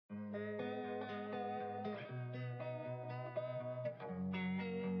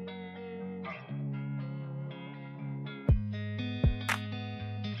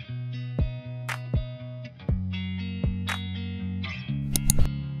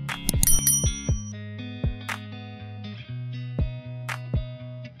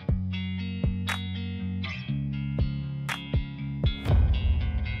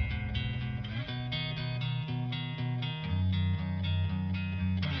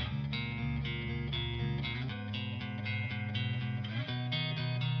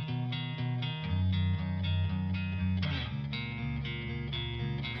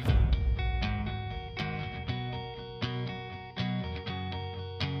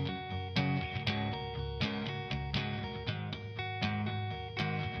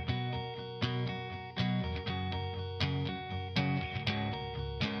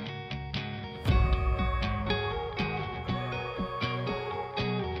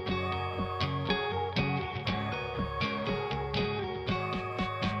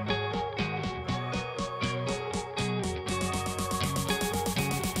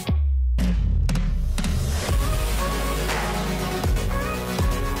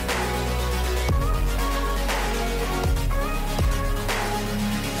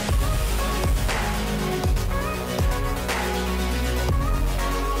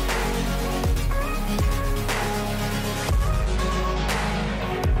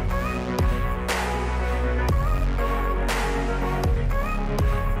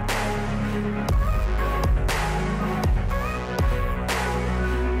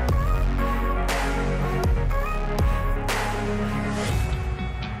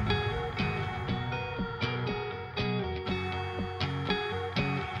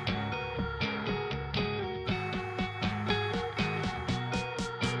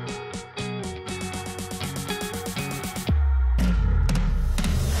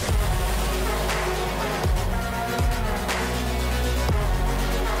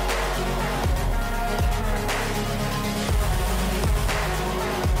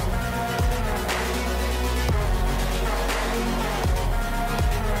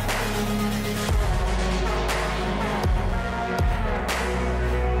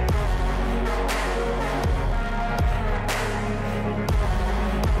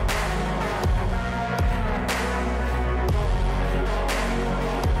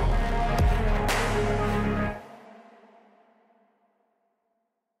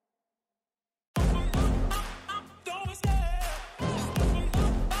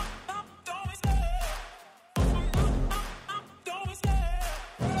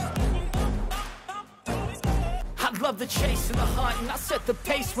love the chase and the hunt, and I set the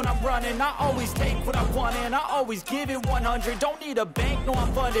pace when I'm running. I always take what I want and I always give it 100. Don't need a bank, no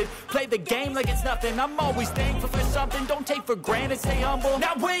I'm funded. Play the game like it's nothing. I'm always thankful for something. Don't take for granted, stay humble.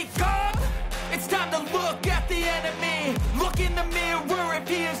 Now wake up! It's time to look at the enemy. Look in the mirror if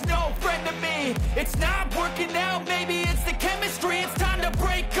he is no friend to me. It's not working out, maybe it's the chemistry. It's time to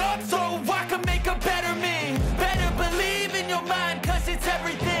break up so I can make a better me. Better believe in your mind, cause it's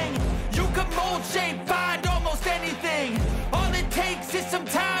everything. You can mold, shape, find almost anything. All it takes is some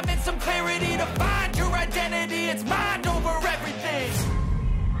time and some clarity to find your identity. It's mind over everything.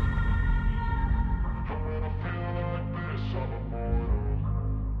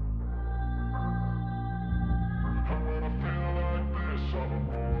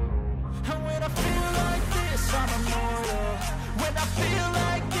 And when I feel like this, I'm immortal. When I feel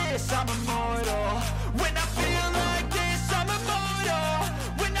like this, I'm immortal. When I feel like this, I'm immortal.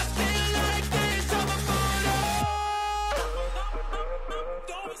 When I feel like this, I'm immortal.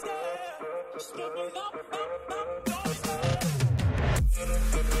 Don't stare, just give me up, don't stare.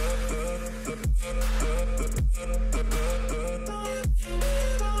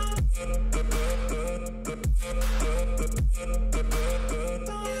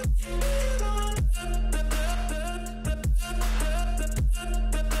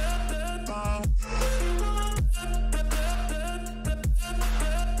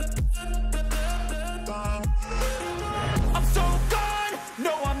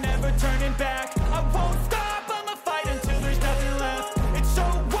 Turning back, I won't stop, I'ma fight until there's nothing left. It's so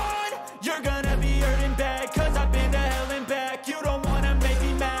on, you're gonna be hurting bad, cause I've been to hell and back. You don't wanna make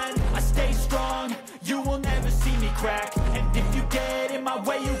me mad, I stay strong, you will never see me crack. And if you get in my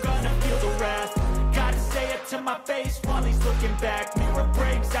way, you're gonna feel the wrath. Gotta say it to my face while he's looking back. Mirror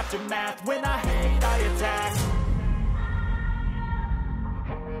breaks after math, when I hate, I attack.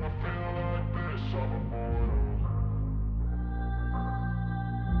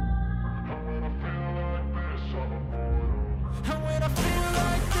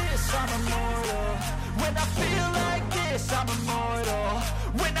 I'm immortal. When I feel like this, I'm immortal.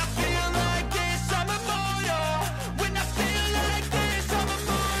 When I feel like this, I'm immortal. When I feel like this, I'm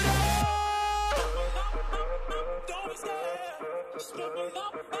immortal. Don't stare, just give me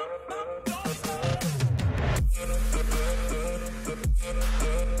up, don't stare.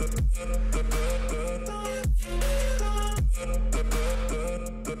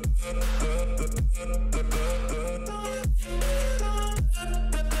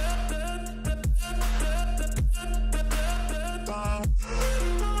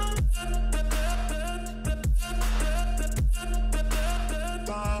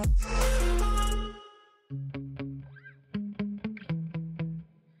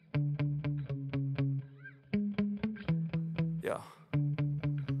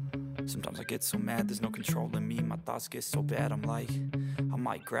 Sometimes I get so mad, there's no controlling me. My thoughts get so bad, I'm like, I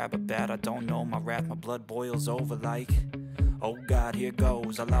might grab a bat, I don't know. My wrath, my blood boils over like, oh God, here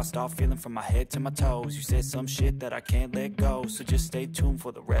goes. I lost all feeling from my head to my toes. You said some shit that I can't let go, so just stay tuned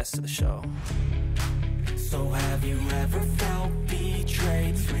for the rest of the show. So have you ever felt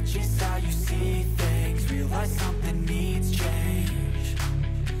betrayed? Switches how you see things, realize something needs change.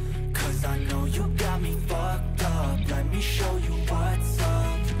 Cause I know you got me fucked up, let me show you what's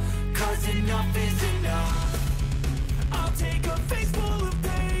up. Cause enough is enough. I'll take a face full of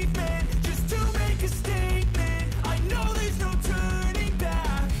pavement just to make a statement. I know there's no turning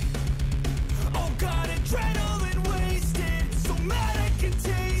back. Oh God, adrenaline wasted, so mad I can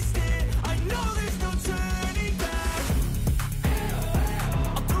taste it. I know there's no turning back.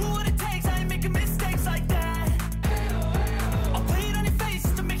 I'll do what it takes, I ain't making mistakes like that. I'll play it on your face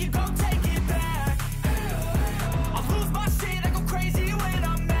to make you go take it back. I'll lose my shit, I go crazy when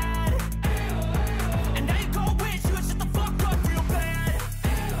I'm mad.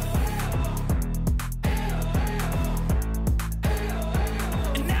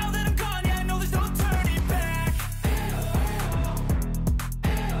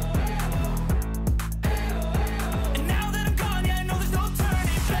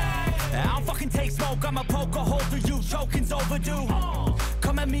 I'ma poke a hole through you, choking's overdue.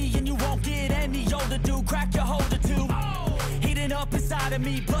 Come at me and you won't get any older, dude. Crack your holder too. Heating up inside of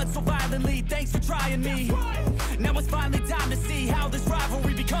me, blood so violently. Thanks for trying me. Now it's finally time to see how this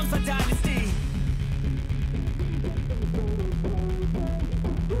rivalry becomes a dynasty.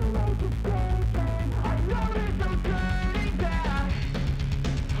 I know there's no turning back.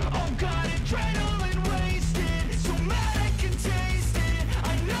 Oh God, adrenaline wasted, so mad I can taste it.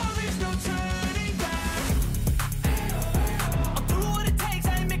 I know there's no turning back. I'll do what it takes,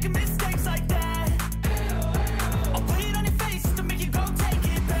 I ain't making mistakes like that. I'll play it on your face to make you go take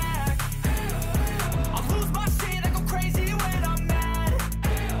it back. I'll lose my shit, I go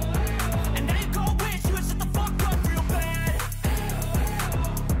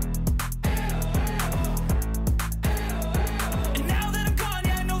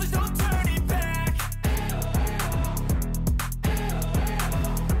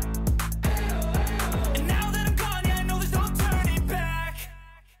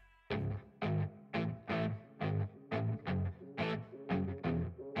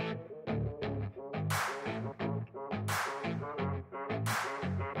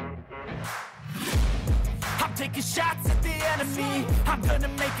taking shots at the enemy. I'm gonna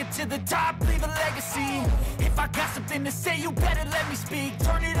make it to the top, leave a legacy. If I got something to say, you better let me speak.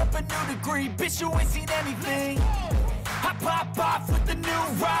 Turn it up a new degree, bitch, you ain't seen anything. I pop off with the new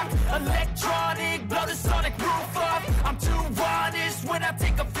rock, electronic, blow the sonic roof up. I'm too honest when I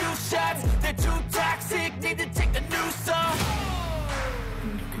take a few shots. They're too toxic, need to take the noose off.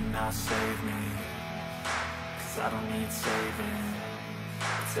 And you cannot save me, 'cause I don't need saving.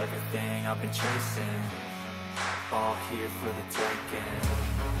 It's everything I've been chasing, all here for the taking.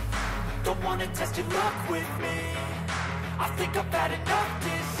 Don't wanna test your luck with me, I think I've had enough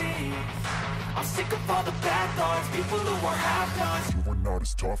disease. I'm sick of all the bad thoughts, people who are half-nots. You are not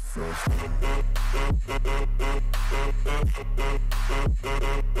as tough as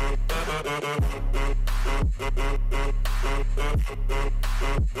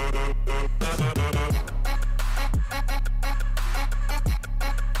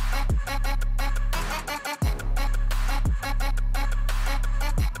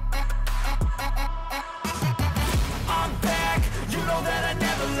I'm back, you know that I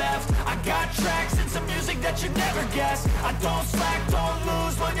never left. I got tracks and some music that you never guessed. I don't slack, don't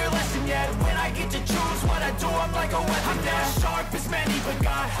lose, learn your lesson yet. When I get to choose what I do, I'm like a weapon. I'm not sharp as many, but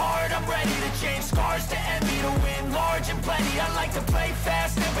got hard. I'm ready to change scars to envy, to win large and plenty. I like to play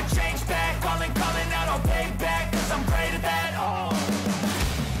fast, never change back. Calling out, I'll pay back, 'cause I'm great at that. Oh,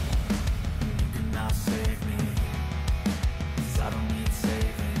 you cannot save me, 'cause I don't need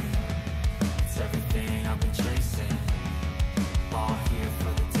saving. It's everything I've been chasing, all here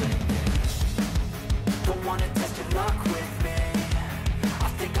for the taking. Don't wanna test your luck with me, I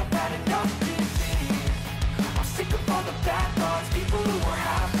think I've had enough disease. I'm sick of all the bad thoughts, people who are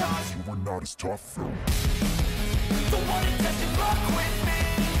half-nots. You are not as tough though. Don't wanna test your luck with